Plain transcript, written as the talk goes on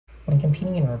When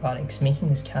competing in robotics, making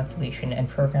this calculation and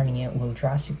programming it will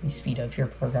drastically speed up your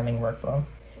programming workflow.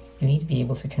 You need to be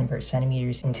able to convert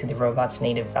centimeters into the robot's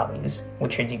native values,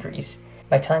 which are degrees.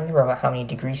 By telling the robot how many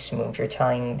degrees to move, you're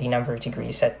telling the number of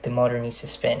degrees that the motor needs to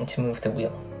spin to move the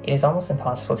wheel. It is almost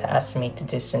impossible to estimate the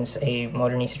distance a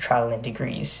motor needs to travel in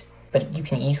degrees, but you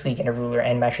can easily get a ruler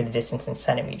and measure the distance in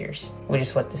centimeters, which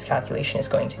is what this calculation is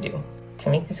going to do. To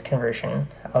make this conversion,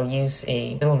 I'll use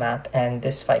a wheel map and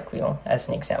this spike wheel as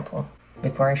an example.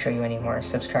 Before I show you any more,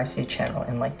 subscribe to the channel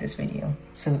and like this video.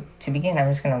 So to begin,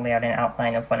 I'm just going to lay out an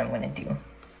outline of what I'm going to do.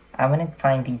 I'm going to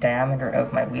find the diameter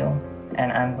of my wheel,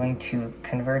 and I'm going to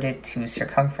convert it to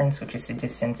circumference, which is the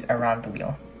distance around the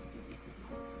wheel.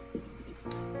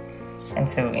 And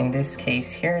so in this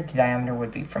case here, the diameter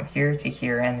would be from here to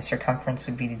here, and the circumference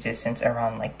would be the distance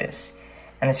around like this.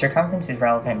 And the circumference is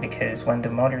relevant because when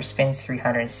the motor spins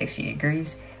 360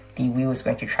 degrees, the wheel is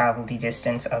going to travel the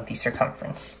distance of the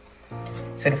circumference.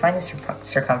 So to find the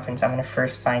circumference, I'm going to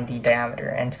first find the diameter.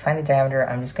 And to find the diameter,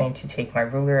 I'm just going to take my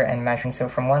ruler and measure. So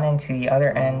from one end to the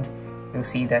other end, you'll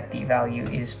see that the value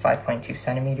is 5.2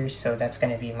 centimeters, so that's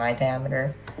going to be my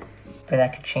diameter. But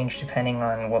that could change depending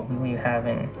on what wheel you have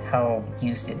and how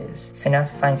used it is. So now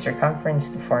to find circumference,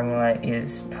 the formula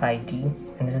is pi d.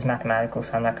 And this is mathematical,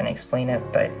 so I'm not going to explain it,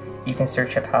 but you can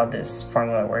search up how this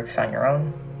formula works on your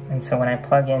own. And so when I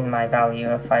plug in my value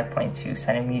of 5.2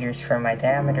 centimeters for my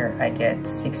diameter, I get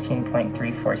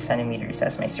 16.34 centimeters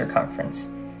as my circumference.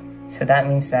 So that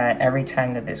means that every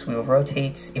time that this wheel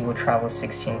rotates, it will travel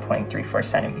 16.34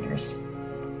 centimeters.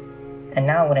 And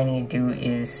now what I need to do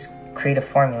is create a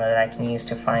formula that I can use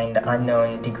to find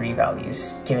unknown degree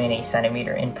values given a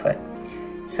centimeter input.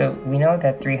 So we know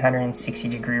that 360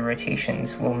 degree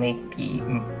rotations will make the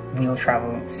wheel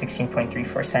travel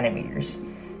 16.34 centimeters.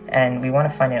 And we want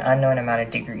to find an unknown amount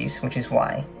of degrees, which is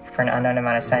y, for an unknown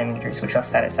amount of centimeters, which I'll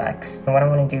set as x. And what I'm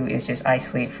going to do is just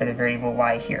isolate for the variable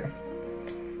y here.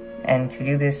 And to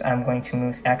do this, I'm going to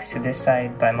move x to this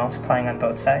side by multiplying on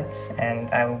both sides, and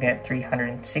I will get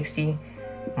 360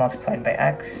 multiplied by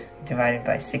x divided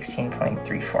by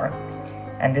 16.34.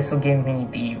 And this will give me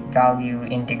the value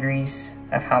in degrees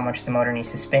of how much the motor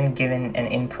needs to spin given an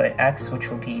input x, which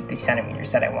will be the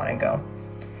centimeters that I want to go.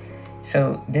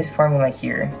 So this formula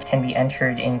here can be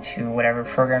entered into whatever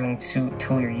programming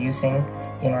tool you're using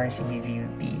in order to give you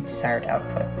the desired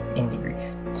output in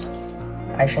degrees.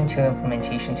 I shown two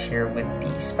implementations here with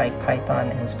the Spike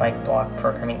Python and Spike Block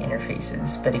programming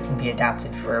interfaces, but it can be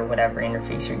adapted for whatever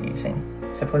interface you're using.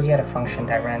 Suppose you had a function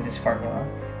that ran this formula,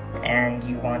 and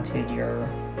you wanted your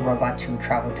robot to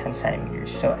travel 10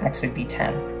 centimeters, so x would be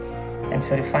 10. And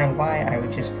so to find y, I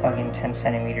would just plug in 10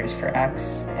 centimeters for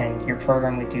x, and your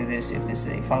program would do this if this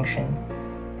is a function,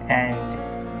 and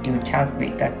it would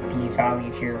calculate that the value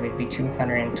here would be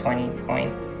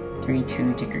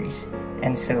 220.32 degrees.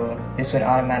 And so this would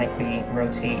automatically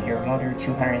rotate your motor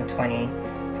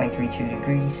 220.32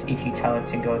 degrees if you tell it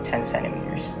to go 10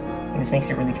 centimeters. And this makes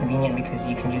it really convenient because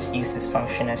you can just use this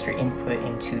function as your input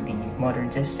into the motor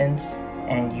distance,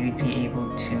 and you'd be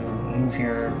able to move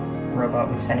your robot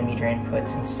with centimeter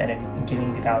inputs instead of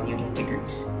giving the value in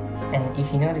degrees. And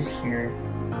if you notice here,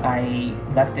 I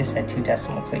left this at 2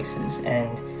 decimal places,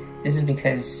 and this is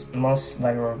because most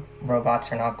LEGO robots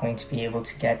are not going to be able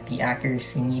to get the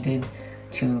accuracy needed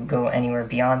to go anywhere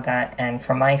beyond that, and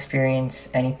from my experience,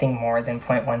 anything more than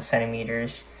 0.1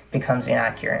 centimeters becomes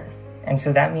inaccurate. And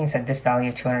so that means that this value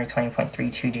of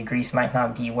 220.32 degrees might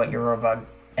not be what your robot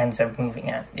ends up moving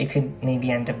at. It could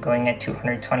maybe end up going at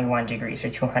 221 degrees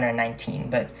or 219,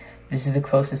 but this is the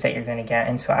closest that you're going to get,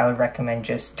 and so I would recommend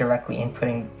just directly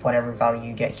inputting whatever value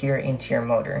you get here into your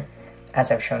motor,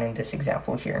 as I've shown in this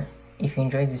example here. If you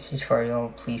enjoyed this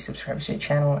tutorial, please subscribe to the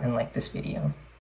channel and like this video.